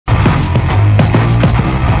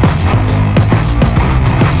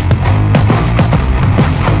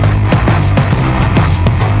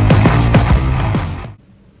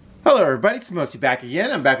everybody, Samosi back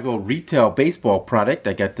again. I'm back with a little retail baseball product.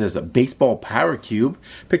 I got this baseball power cube.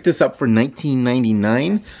 Picked this up for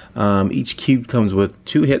 $19.99. Each cube comes with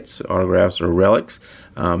 2 hits, autographs, or relics.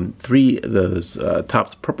 3 of those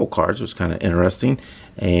Topps purple cards, which is kind of interesting,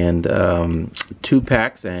 and 2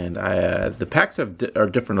 packs. And the packs are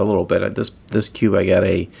different a little bit. This cube, I got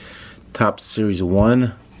a Topps Series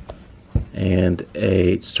 1 and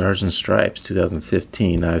a Stars and Stripes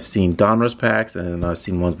 2015. I've seen Donruss packs, and I've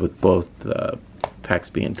seen ones with both packs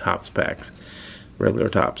being Topps packs, regular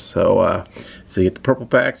Topps. So you get the purple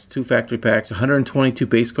packs, 2 factory packs, 122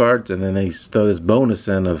 base cards, and then they throw this bonus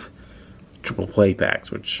in of triple play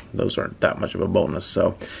packs, which those aren't that much of a bonus.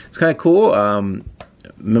 So it's kind of cool.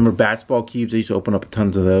 Remember basketball cubes? I used to open up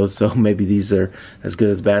tons of those, so maybe these are as good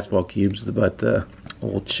as basketball cubes, but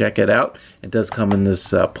we'll check it out. It does come in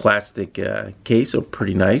this plastic case, so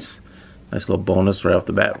pretty nice. Nice little bonus right off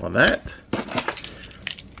the bat on that.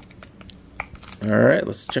 Alright,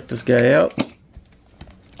 let's check this guy out.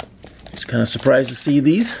 Just kind of surprised to see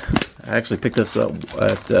these. I actually picked this up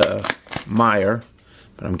at Meijer,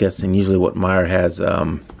 but I'm guessing usually what Meijer has,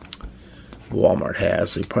 Walmart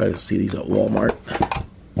has, so you probably see these at Walmart.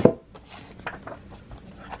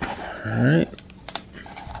 Alright.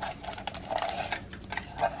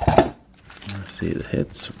 Let's see, the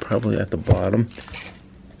hits are probably at the bottom.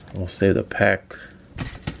 We'll save the packs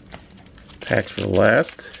for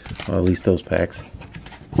last. Well, at least those packs.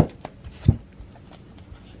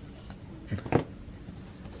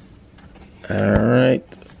 Alright.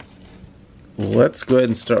 Let's go ahead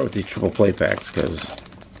and start with these triple play packs, because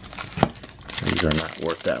these are not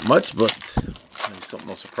worth that much, but maybe something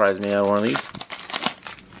will surprise me out of one of these.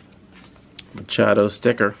 Machado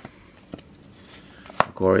sticker.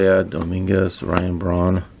 Goria, Dominguez, Ryan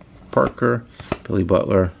Braun, Parker, Billy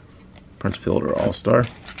Butler, Prince Fielder All-Star.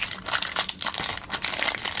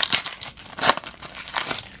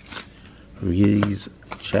 Ruiz,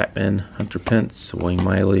 Chapman, Hunter Pence, Wayne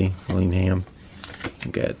Miley, Willingham.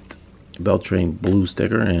 We got Beltran blue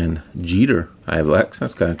sticker and Jeter. I have Lex.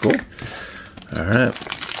 That's kind of cool. Alright.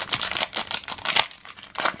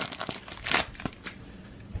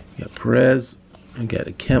 Got Perez. I got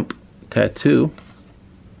a Kemp tattoo.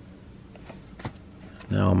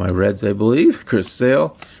 Now my Reds, I believe. Chris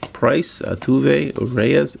Sale, Price, Altuve,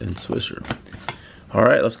 Reyes, and Swisher.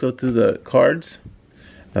 Alright, let's go through the cards.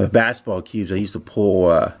 Now the basketball cubes, I used to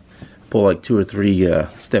pull like 2 or 3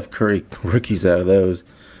 Steph Curry rookies out of those.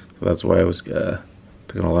 So that's why I was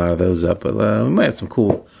picking a lot of those up. But we might have some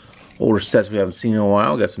cool older sets we haven't seen in a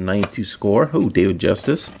while. Got some 92 score. Oh, David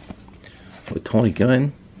Justice with Tony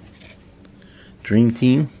Gunn. Dream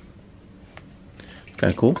Team. It's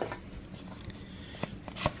kind of cool.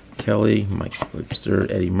 Kelly, Mike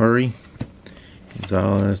Webster, Eddie Murray,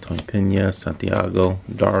 Gonzalez, Tony Pena, Santiago,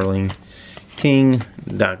 Darling, King,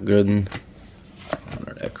 Doc Gooden,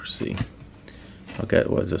 Leonard Eckersy. Okay,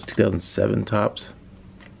 what is this? 2007 Topps.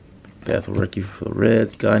 Bethel rookie for the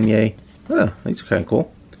Reds. Gagne. Ah, these are kind of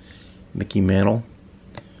cool. Mickey Mantle.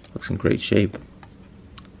 Looks in great shape.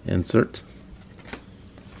 Insert.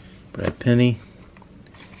 Brad Penny.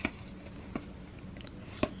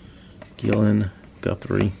 Gillen.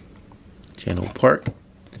 Guthrie. Chandler Park. A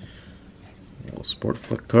little sport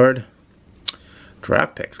flick card.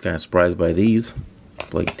 Draft picks. Kind of surprised by these.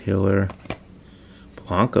 Blake Taylor.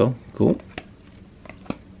 Polanco. Cool.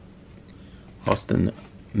 Austin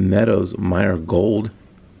Meadows Minor Gold.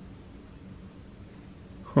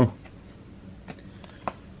 Huh.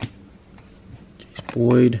 Chase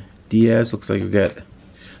Boyd. Diaz. Looks like we've got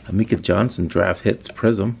Amika Johnson draft hits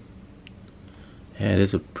Prism. Yeah, it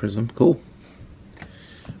is a Prism. Cool.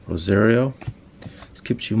 Rosario.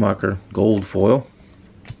 Skip Schumacher Gold Foil.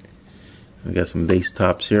 We got some base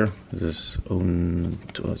tops here. This is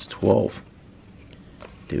 12.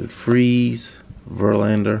 David Freese.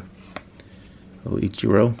 Verlander.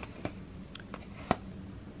 Ichiro.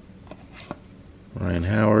 Ryan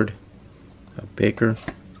Howard. Baker.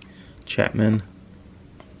 Chapman.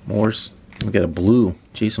 Morse. We got a blue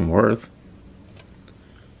Jason Worth.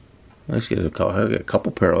 Let's get a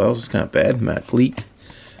couple parallels. It's not bad. Matt Fleet.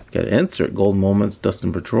 Got an insert gold moments.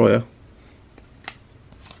 Dustin Pedroia.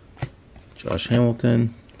 Josh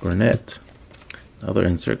Hamilton. Burnett. Another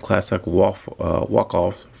insert. Classic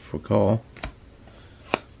walk-off for Call.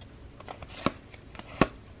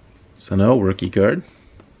 Sano rookie card.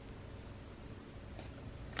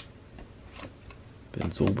 Ben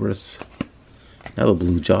Zobrist. Now the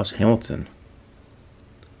blue Josh Hamilton.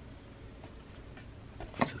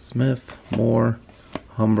 Smith, Moore,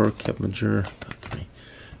 Humber, Keppinger.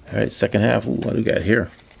 Alright, second half. Ooh, what do we got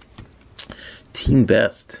here? Team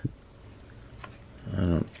Best. I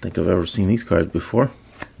don't think I've ever seen these cards before.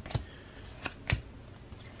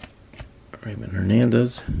 Raymond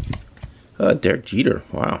Hernandez. Derek Jeter.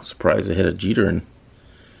 Wow, surprised I hit a Jeter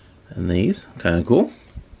in these. Kind of cool.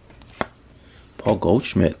 Paul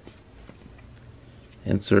Goldschmidt.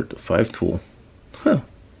 Insert 5-tool. Huh.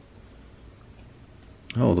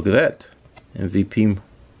 Oh, look at that. MVP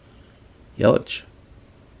Yelich.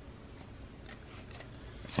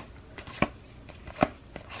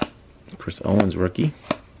 Chris Owens rookie.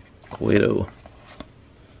 Cueto.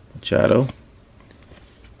 Machado.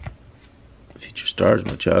 Future Stars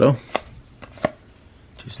Machado.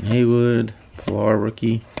 Jason Haywood. Pilar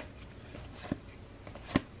rookie.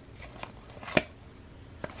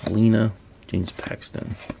 Molina. James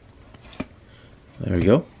Paxton. There we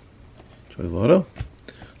go. Joey Votto.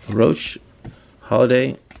 Roche.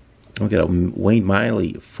 Holiday. We got a Wayne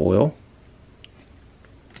Miley foil.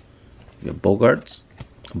 We got Bogarts.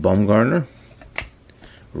 Baumgartner.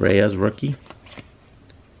 Reyes rookie.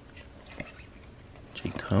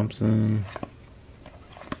 Jake Thompson.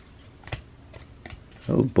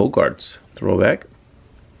 Oh, Bogarts throwback.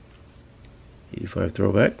 85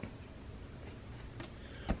 throwback.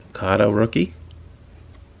 Okada rookie.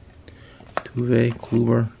 Tuve,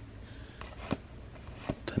 Kluber.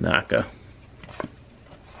 Tanaka.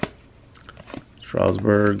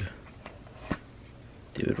 Strasburg.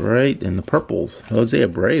 David Wright. And the purples. Jose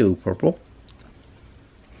Abreu purple.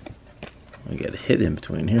 I got a hit in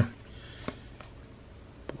between here.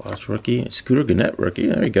 Bloss rookie. Scooter Gennett rookie.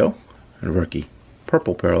 There you go. And rookie.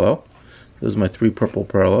 Purple parallel. Those are my 3 purple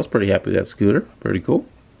parallels. Pretty happy with that Scooter. Pretty cool.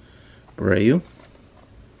 Abreu.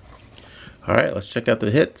 Alright, let's check out the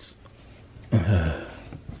hits. And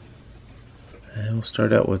we'll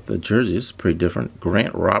start out with the jerseys. Pretty different.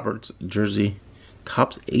 Grant Roberts jersey.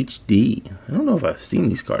 Topps HD. I don't know if I've seen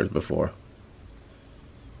these cards before.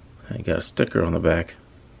 I got a sticker on the back.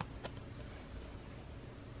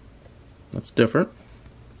 That's different.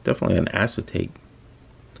 It's definitely an acetate.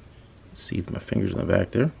 See my fingers in the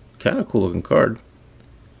back there. Kind of cool looking card.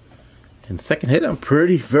 And second hit I'm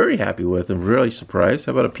very happy with. I'm really surprised.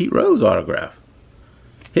 How about a Pete Rose autograph?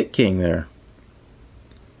 Hit King there.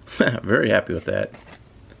 Very happy with that.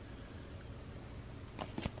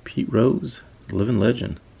 Pete Rose, living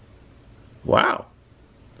legend. Wow.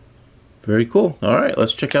 Very cool. Alright,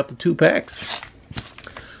 let's check out the 2 packs.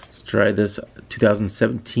 Let's try this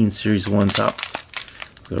 2017 Series 1 Topps.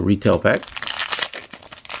 Got a retail pack.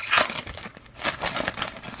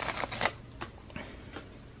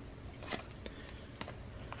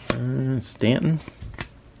 Stanton,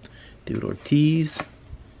 David Ortiz,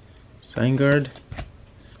 Seingard,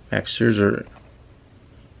 Max Scherzer,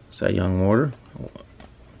 Cy Young Order.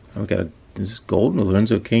 I've got is this gold?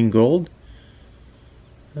 Lorenzo King gold?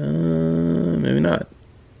 Maybe not.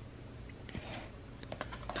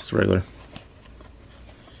 Just regular.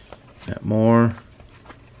 Matt Moore.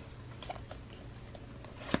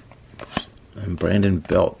 And Brandon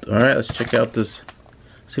Belt. Alright, let's check out this.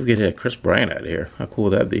 See if we can get Chris Bryant out of here. How cool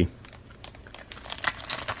would that be?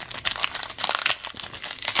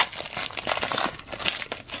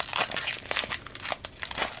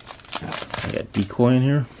 I got decoy in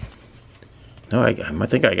here. No, I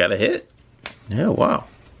think I got a hit. Yeah, wow.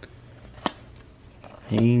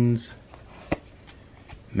 Haynes.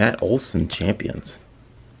 Matt Olson champions.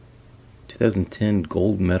 2010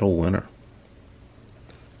 gold medal winner.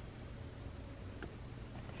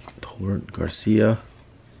 Tolbert Garcia.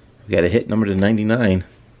 We got a hit number to 99.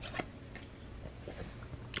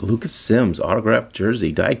 Lucas Sims autographed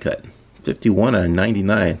jersey die cut. 51 out of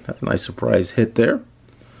 99. That's a nice surprise hit there.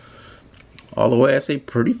 All the way, I say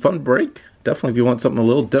pretty fun break. Definitely if you want something a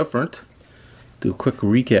little different. Do a quick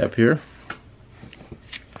recap here.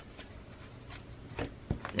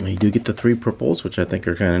 You do get the 3 purples, which I think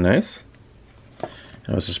are kind of nice.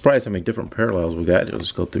 I was surprised how many different parallels we got. I'll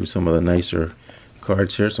just go through some of the nicer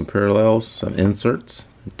cards here. Some parallels, some inserts.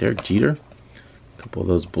 Derek Jeter. A couple of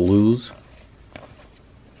those blues.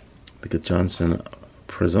 Micah Johnson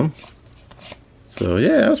Prism. So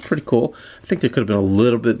yeah, that was pretty cool. I think there could have been a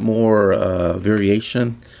little bit more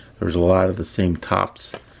variation. There was a lot of the same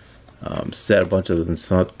tops. Set a bunch of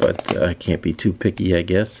them, but I can't be too picky, I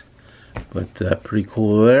guess. But pretty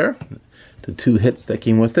cool there. The 2 hits that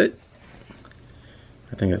came with it.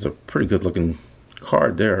 I think that's a pretty good looking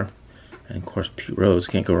card there. And of course, Pete Rose,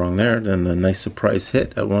 can't go wrong there. Then the nice surprise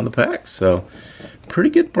hit at one of the packs. So pretty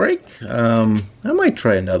good break. I might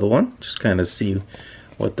try another one, just kind of see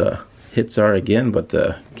what the hits are again. But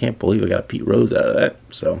can't believe I got Pete Rose out of that.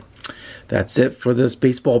 So that's it for this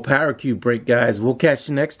Baseball Power Cube break, guys. We'll catch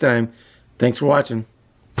you next time. Thanks for watching.